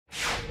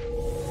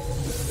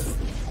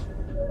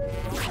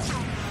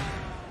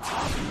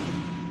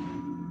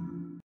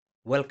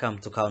Welcome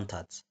to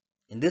Counters.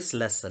 In this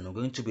lesson, we're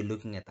going to be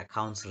looking at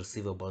accounts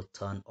receivable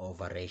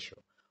turnover ratio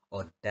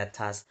or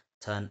debtors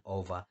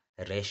turnover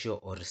ratio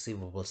or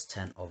receivables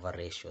turnover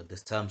ratio.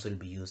 These terms will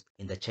be used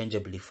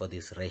interchangeably for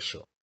this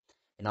ratio.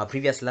 In our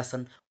previous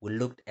lesson, we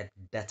looked at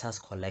debtors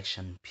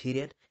collection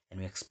period and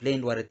we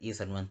explained what it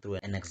is and went through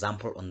an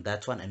example on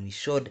that one, and we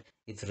showed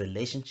its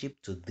relationship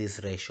to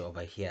this ratio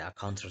over here,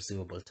 accounts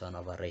receivable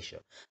turnover ratio.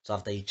 So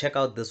after you check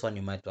out this one,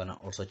 you might want to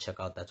also check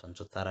out that one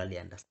to thoroughly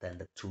understand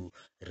the two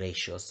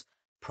ratios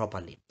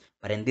properly.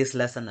 But in this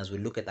lesson, as we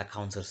look at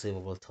accounts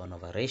receivable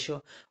turnover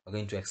ratio, we're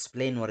going to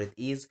explain what it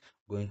is,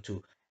 we're going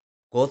to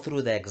go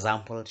through the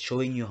example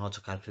showing you how to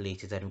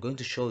calculate it, and I'm going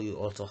to show you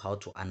also how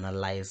to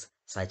analyze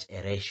such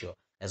a ratio,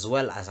 as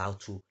well as how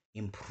to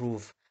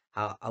improve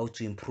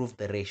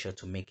the ratio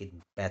to make it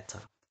better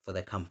for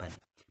the company.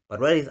 But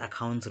what is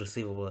accounts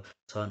receivable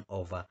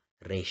turnover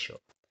ratio?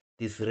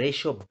 This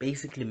ratio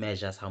basically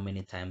measures how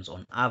many times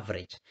on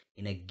average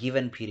in a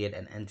given period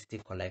an entity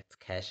collects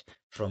cash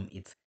from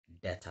its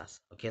debtors.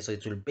 Okay, so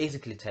it will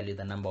basically tell you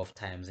the number of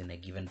times in a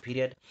given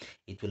period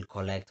it will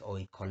collect, or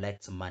it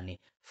collects money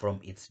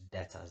from its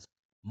debtors.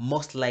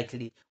 Most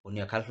likely, when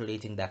you're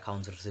calculating the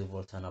accounts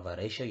receivable turnover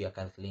ratio, you're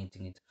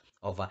calculating it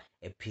over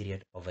a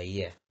period of a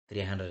year,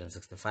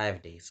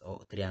 365 days or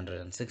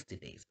 360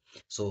 days.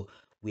 So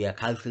we are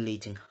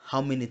calculating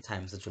how many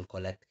times it will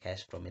collect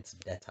cash from its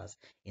debtors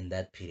in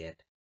that period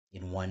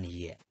in 1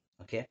 year.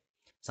 Okay,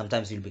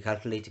 sometimes you'll be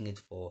calculating it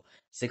for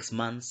 6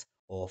 months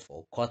or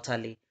for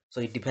quarterly, so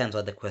it depends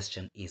what the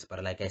question is,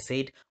 but like I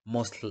said,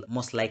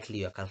 most likely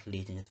you're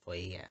calculating it for a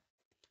year.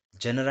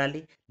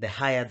 Generally, the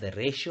higher the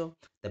ratio,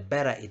 the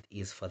better it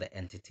is for the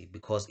entity,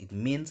 because it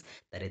means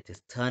that it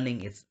is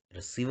turning its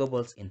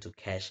receivables into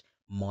cash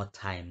more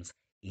times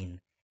in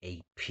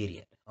a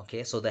period.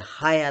 Okay, so the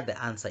higher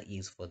the answer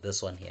is for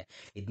this one here,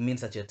 it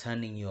means that you're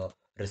turning your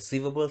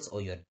receivables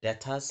or your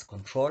debtors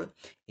control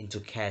into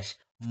cash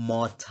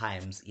more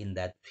times in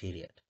that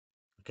period.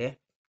 Okay,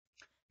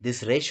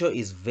 this ratio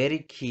is very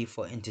key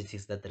for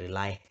entities that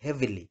rely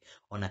heavily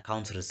on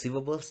accounts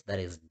receivables, that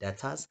is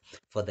debtors,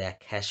 for their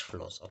cash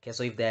flows. Okay,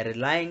 so if they're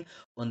relying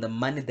on the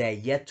money they're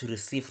yet to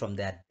receive from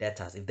their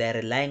debtors, if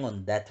they're relying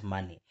on that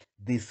money,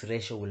 this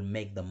ratio will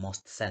make the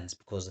most sense,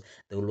 because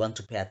they will want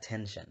to pay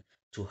attention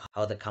to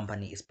how the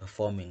company is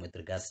performing with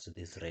regards to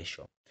this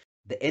ratio.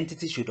 The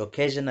entity should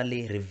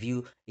occasionally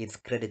review its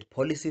credit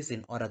policies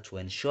in order to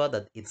ensure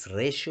that its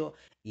ratio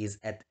is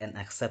at an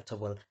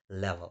acceptable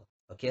level.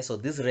 Okay, so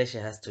this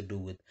ratio has to do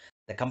with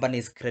the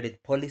company's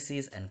credit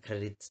policies and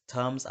credit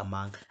terms,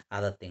 among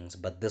other things.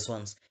 But this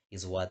one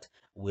is what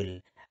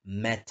will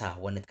matter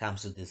when it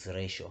comes to this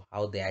ratio,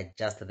 how they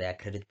adjust their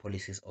credit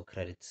policies or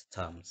credit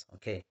terms.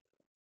 Okay.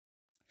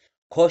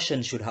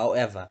 Caution should,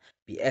 however,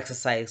 be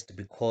exercised,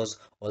 because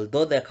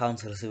although the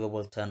accounts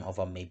receivable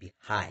turnover may be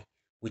high,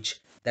 which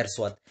that's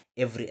what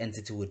every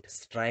entity would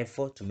strive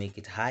for, to make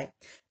it high,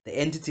 the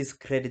entity's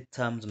credit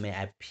terms may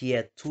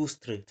appear too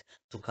strict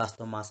to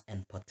customers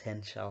and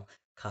potential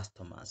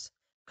customers.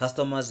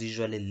 Customers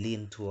usually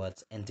lean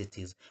towards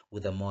entities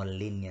with a more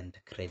lenient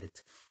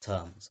credit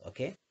terms,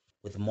 okay?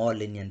 With more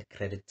lenient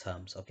credit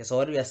terms. Okay, so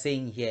what we are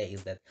saying here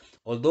is that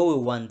although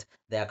we want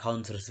the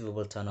accounts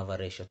receivable turnover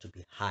ratio to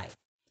be high,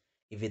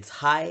 if it's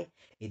high,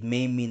 it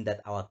may mean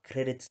that our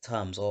credit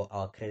terms or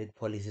our credit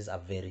policies are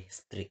very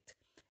strict,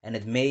 and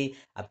it may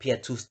appear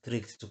too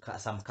strict to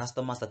some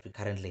customers that we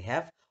currently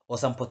have, or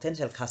some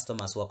potential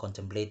customers who are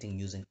contemplating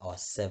using our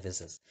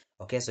services.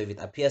 Okay, so if it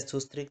appears too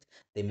strict,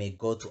 they may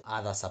go to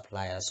other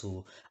suppliers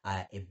who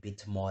are a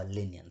bit more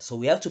lenient. So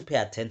we have to pay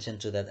attention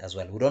to that as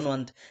well. We don't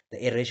want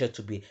the A ratio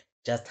to be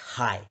just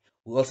high.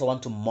 We also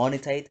want to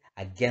monitor it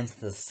against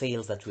the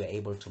sales that we are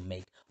able to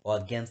make, or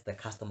against the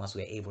customers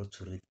we are able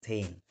to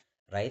retain,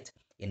 right,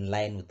 in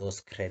line with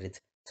those credit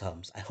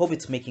terms. I hope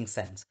it's making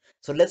sense.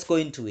 So let's go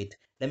into it.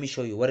 Let me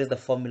show you what is the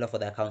formula for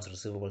the accounts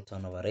receivable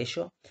turnover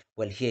ratio.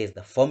 Well, here is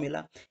the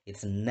formula.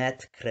 It's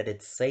net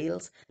credit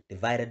sales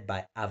divided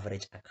by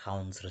average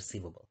accounts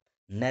receivable.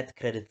 Net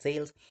credit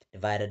sales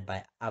divided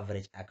by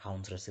average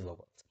accounts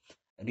receivables.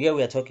 And here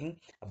we are talking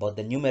about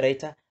the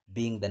numerator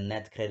being the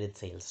net credit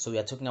sales. So we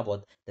are talking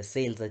about the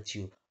sales that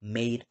you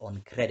made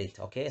on credit.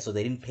 Okay, so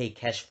they didn't pay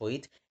cash for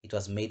it, it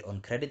was made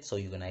on credit. So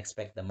you're gonna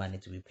expect the money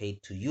to be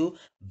paid to you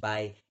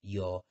by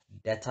your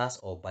debtors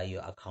or by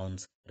your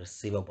accounts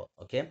receivable.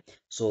 Okay,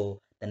 so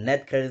the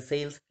net credit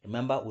sales,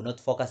 remember, we're not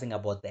talking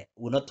about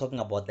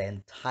the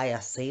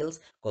entire sales,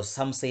 because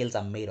some sales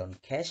are made on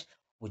cash.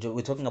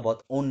 We're talking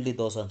about only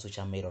those ones which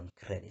are made on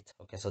credit.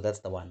 Okay, so that's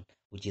the one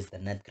which is the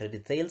net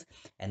credit sales,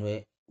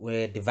 and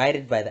we're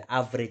divided by the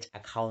average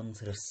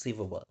accounts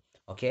receivable.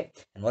 Okay,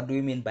 and what do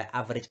we mean by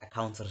average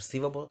accounts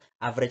receivable?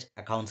 Average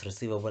accounts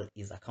receivable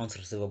is accounts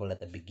receivable at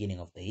the beginning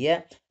of the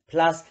year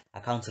plus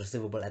accounts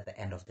receivable at the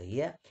end of the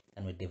year,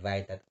 and we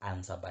divide that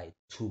answer by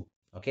 2.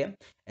 Okay,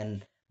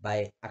 and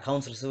by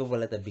accounts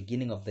receivable at the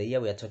beginning of the year,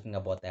 we are talking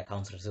about the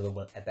accounts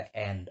receivable at the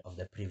end of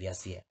the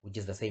previous year, which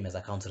is the same as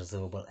accounts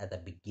receivable at the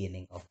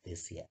beginning of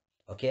this year.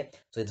 Okay,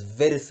 so it's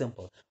very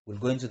simple. We'll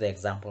go into the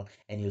example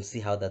and you'll see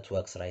how that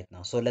works right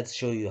now. So let's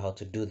show you how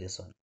to do this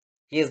one.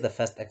 Here's the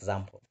first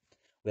example.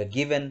 We're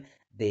given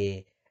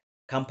the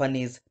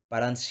company's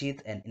balance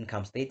sheet and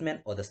income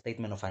statement, or the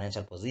statement of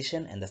financial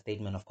position and the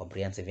statement of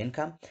comprehensive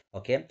income.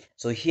 Okay,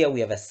 so here we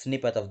have a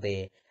snippet of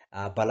the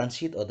balance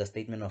sheet or the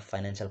statement of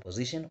financial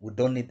position. We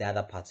don't need the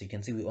other parts. You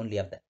can see we only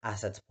have the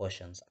assets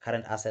portions,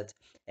 current assets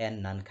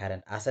and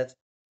non-current assets.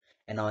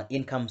 And our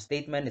income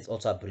statement is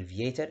also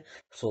abbreviated,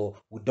 so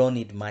we don't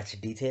need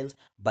much details.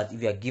 But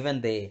if you are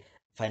given the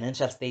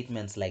financial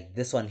statements like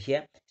this one here,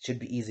 it should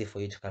be easy for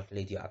you to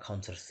calculate your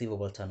accounts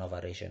receivable turnover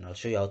ratio, and I'll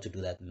show you how to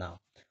do that now.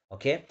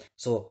 Okay,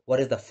 so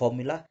what is the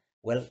formula?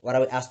 Well, what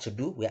are we asked to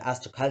do? We're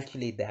asked to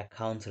calculate the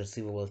accounts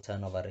receivable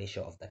turnover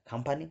ratio of the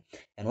company.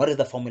 And what is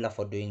the formula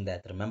for doing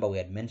that? Remember, we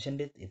had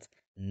mentioned it. It's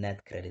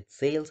net credit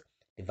sales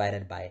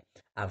divided by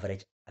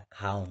average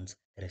accounts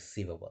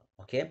receivable.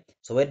 Okay,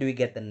 so where do we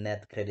get the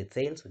net credit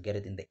sales? We get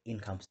it in the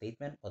income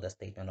statement or the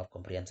statement of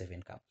comprehensive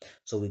income.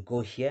 So we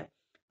go here,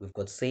 we've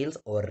got sales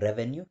or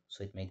revenue,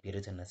 so it might be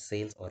written as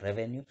sales or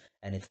revenue,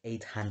 and it's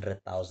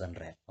 800,000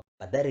 rand,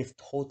 but that is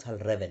total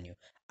revenue.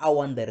 I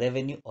want the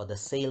revenue or the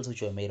sales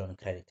which were made on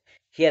credit.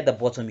 Here at the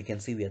bottom you can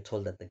see we are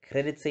told that the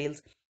credit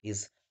sales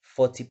is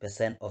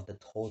 40% of the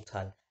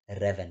total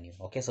revenue.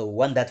 Okay, so we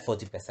want that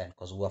 40%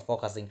 because we are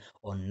focusing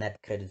on net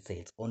credit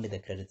sales, only the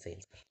credit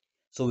sales.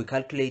 So we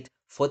calculate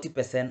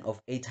 40%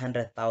 of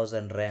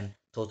 800,000 rand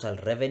total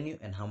revenue.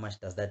 And how much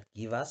does that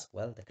give us?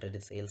 Well, the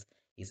credit sales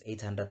is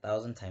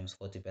 800,000 times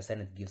 40%.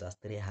 It gives us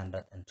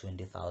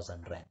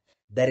 320,000 rand.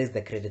 That is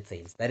the credit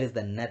sales. That is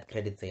the net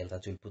credit sales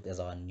that we put as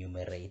our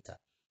numerator.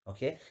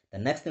 Okay. The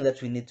next thing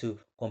that we need to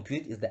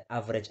compute is the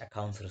average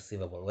accounts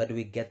receivable. Where do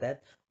we get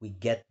that? We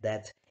get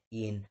that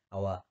in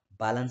our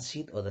balance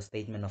sheet or the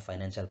statement of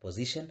financial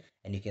position.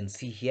 And you can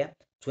see here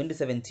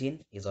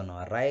 2017 is on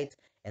our right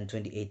and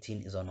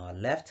 2018 is on our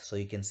left. So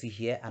you can see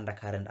here under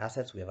current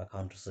assets, we have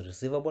accounts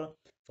receivable.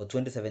 For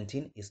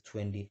 2017 is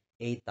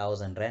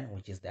 28,000 rand,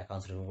 which is the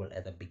accounts receivable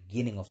at the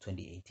beginning of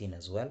 2018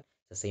 as well.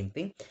 It's the same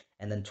thing.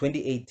 And then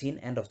 2018,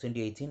 end of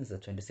 2018 is the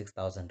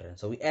 26,000 rand.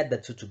 So we add the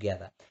two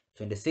together,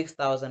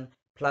 26,000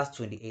 plus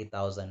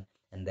 28,000,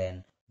 and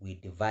then we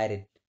divide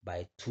it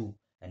by 2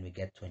 and we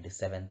get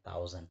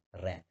 27,000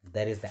 rand.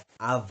 That is the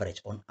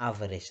average. On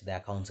average, the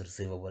accounts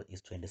receivable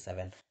is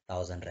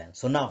 27,000 rand.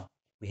 So now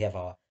we have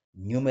our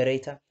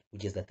numerator,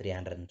 which is the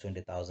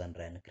 320,000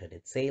 rand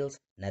credit sales,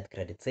 net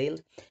credit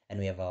sales, and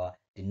we have our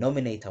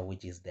denominator,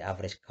 which is the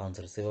average accounts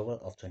receivable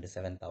of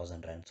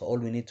 27,000 rand. So all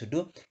we need to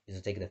do is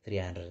to take the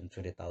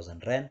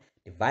 320,000 rand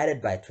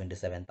divided by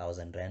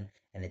 27,000 rand,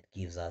 and it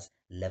gives us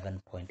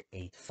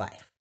 11.85.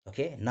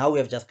 Okay, now we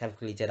have just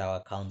calculated our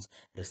accounts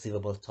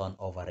receivable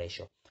turnover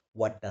ratio.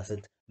 What does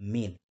it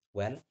mean?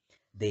 Well,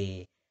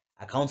 the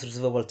accounts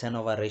receivable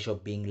turnover ratio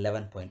being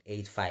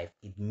 11.85,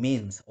 it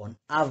means on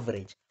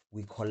average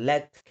we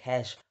collect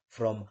cash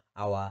from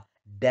our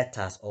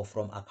debtors or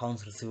from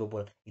accounts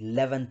receivable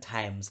 11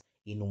 times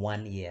in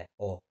 1 year,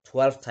 or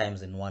 12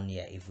 times in 1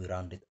 year if we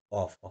round it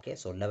off. Okay,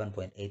 so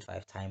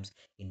 11.85 times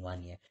in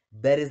 1 year.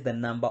 That is the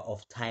number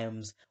of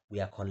times we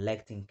are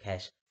collecting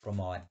cash from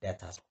our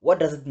debtors. What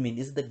does it mean?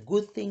 Is it the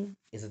good thing?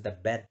 Is it the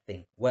bad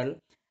thing? Well,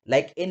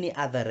 like any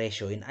other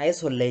ratio, in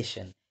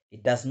isolation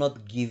it does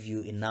not give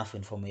you enough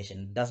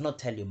information. It does not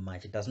tell you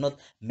much. It does not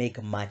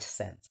make much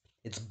sense.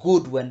 It's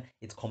good when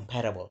it's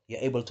comparable.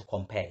 You're able to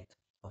compare it.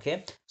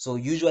 Okay, so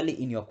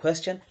usually in your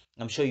question,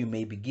 I'm sure you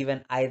may be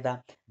given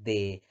either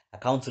the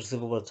accounts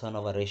receivable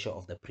turnover ratio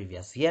of the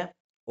previous year,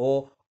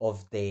 or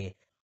of the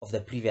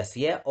previous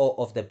year, or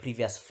of the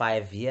previous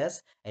 5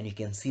 years, and you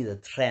can see the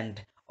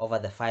trend over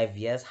the 5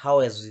 years. How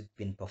has it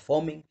been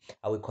performing?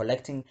 Are we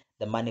collecting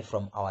the money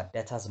from our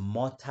debtors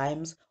more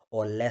times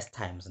or less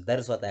times? That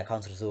is what the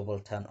accounts receivable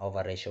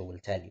turnover ratio will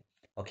tell you.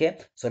 Okay,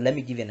 so let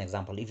me give you an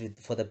example. If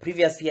for the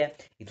previous year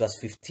it was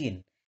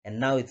 15 and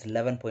now it's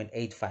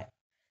 11.85,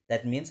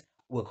 that means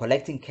we're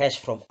collecting cash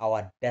from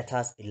our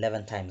debtors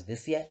 11 times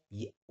this year,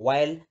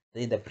 while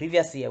in the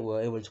previous year we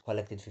were able to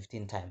collect it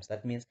 15 times.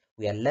 That means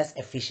we are less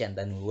efficient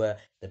than we were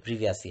the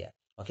previous year.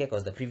 Okay,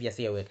 because the previous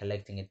year we were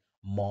collecting it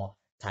more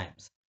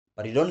times.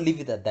 But you don't leave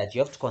it at that.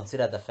 You have to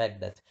consider the fact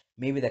that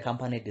maybe the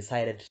company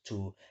decided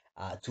to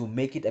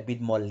make it a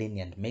bit more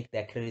lenient, make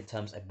their credit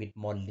terms a bit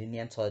more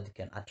lenient so that it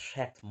can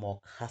attract more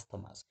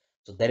customers.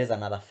 So that is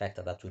another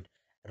factor that would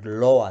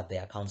lower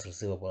the accounts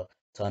receivable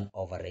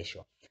turnover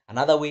ratio.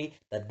 Another way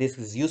that this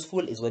is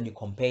useful is when you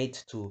compare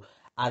it to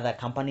other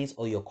companies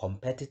or your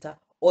competitor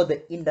or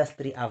the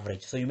industry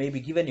average. So you may be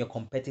given your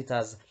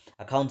competitors'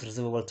 accounts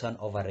receivable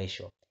turnover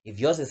ratio. If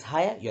yours is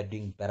higher, you're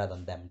doing better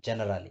than them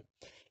generally.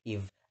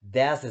 If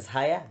theirs is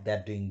higher,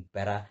 they're doing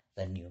better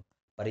than you.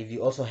 But if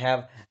you also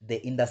have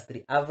the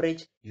industry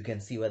average, you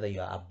can see whether you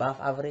are above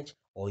average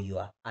or you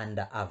are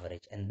under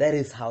average. And that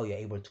is how you're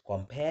able to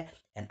compare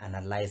and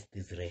analyze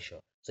this ratio.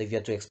 So if you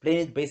have to explain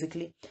it,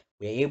 basically,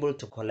 we're able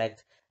to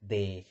collect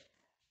the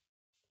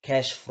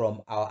cash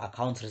from our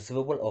accounts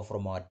receivable or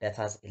from our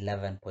debtors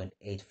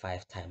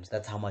 11.85 times.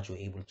 That's how much we're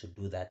able to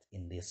do that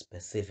in this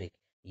specific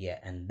Yeah,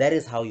 and that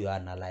is how you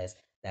analyze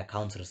the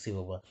accounts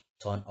receivable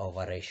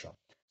turnover ratio.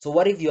 So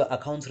what if your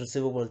accounts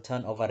receivable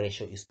turnover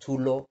ratio is too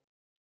low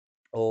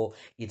or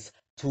it's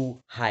too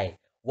high?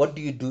 What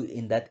do you do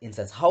in that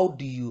instance? How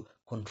do you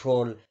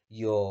control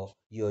your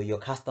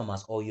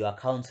customers or your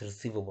accounts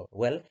receivable?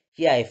 Well,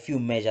 here are a few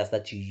measures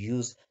that you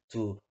use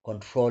to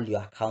control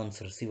your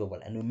accounts receivable,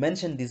 and we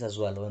mentioned this as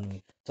well when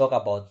we talk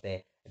about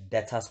the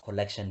debtors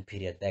collection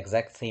period. The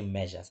exact same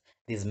measures.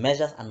 These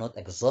measures are not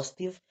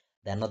exhaustive,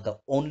 they're not the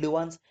only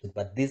ones,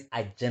 but these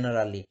are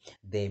generally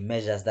the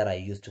measures that are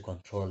used to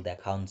control the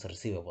accounts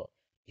receivable.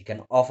 You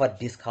can offer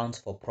discounts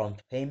for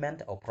prompt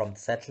payment or prompt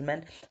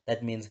settlement.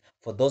 That means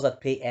for those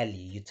that pay early,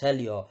 you tell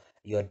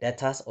your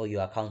debtors or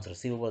your accounts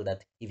receivable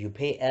that if you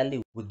pay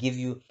early, we give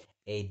you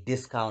a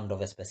discount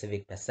of a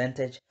specific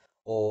percentage,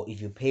 or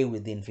if you pay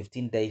within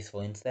 15 days,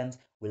 for instance,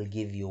 we'll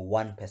give you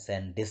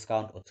 1%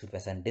 discount or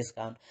 2%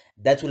 discount.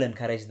 That will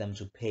encourage them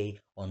to pay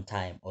on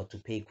time or to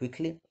pay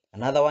quickly.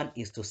 Another one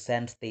is to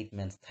send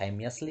statements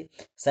timeously.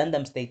 Send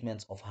them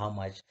statements of how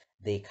much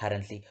they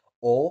currently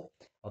owe.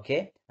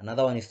 Okay,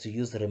 another one is to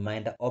use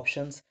reminder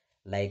options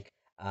like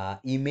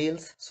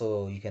emails,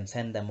 so you can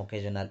send them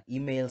occasional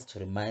emails to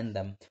remind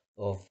them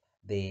of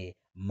the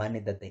money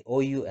that they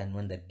owe you and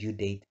when the due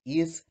date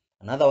is.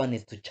 Another one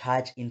is to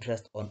charge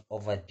interest on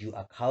overdue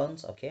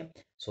accounts. Okay,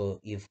 so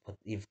if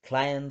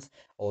clients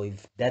or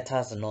if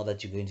debtors know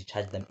that you're going to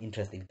charge them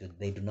interest if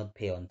they do not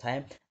pay on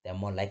time, they're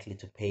more likely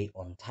to pay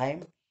on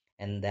time.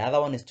 And the other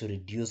one is to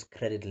reduce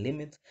credit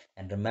limits.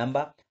 And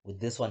remember,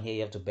 with this one here,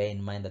 you have to bear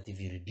in mind that if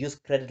you reduce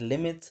credit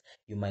limits,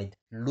 you might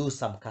lose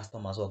some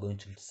customers who are going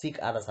to seek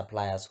other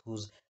suppliers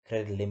whose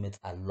credit limits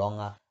are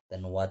longer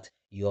than what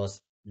yours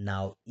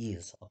now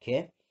is.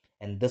 Okay,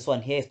 and this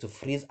one here is to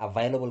freeze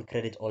available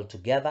credit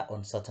altogether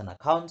on certain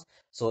accounts.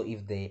 So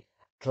if the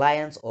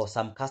clients or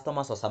some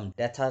customers or some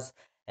debtors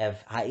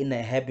are in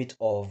a habit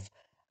of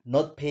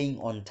not paying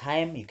on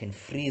time, you can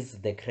freeze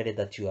the credit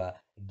that you are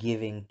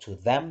giving to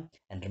them.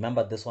 And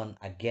remember, this one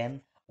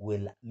again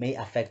may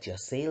affect your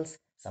sales.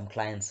 Some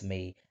clients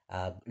may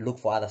look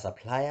for other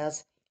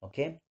suppliers.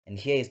 Okay, and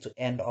here is to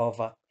hand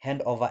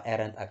over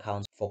errant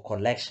accounts for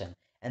collection.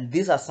 And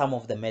these are some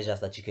of the measures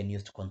that you can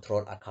use to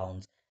control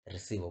accounts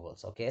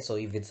receivables. Okay, so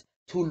if it's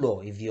too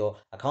low, if your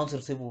accounts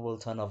receivable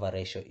turnover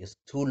ratio is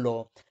too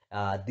low,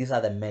 these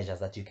are the measures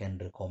that you can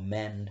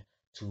recommend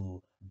to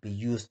be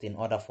used in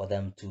order for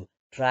them to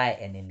try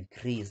and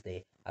increase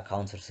the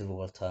accounts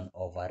receivable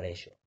turnover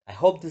ratio. I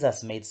hope this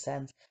has made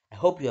sense. I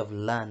hope you have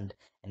learned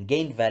and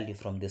gained value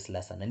from this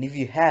lesson. And if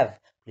you have,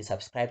 please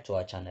subscribe to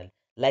our channel,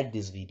 like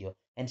this video,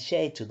 and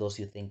share it to those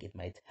you think it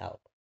might help.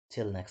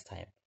 Till next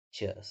time,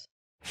 cheers.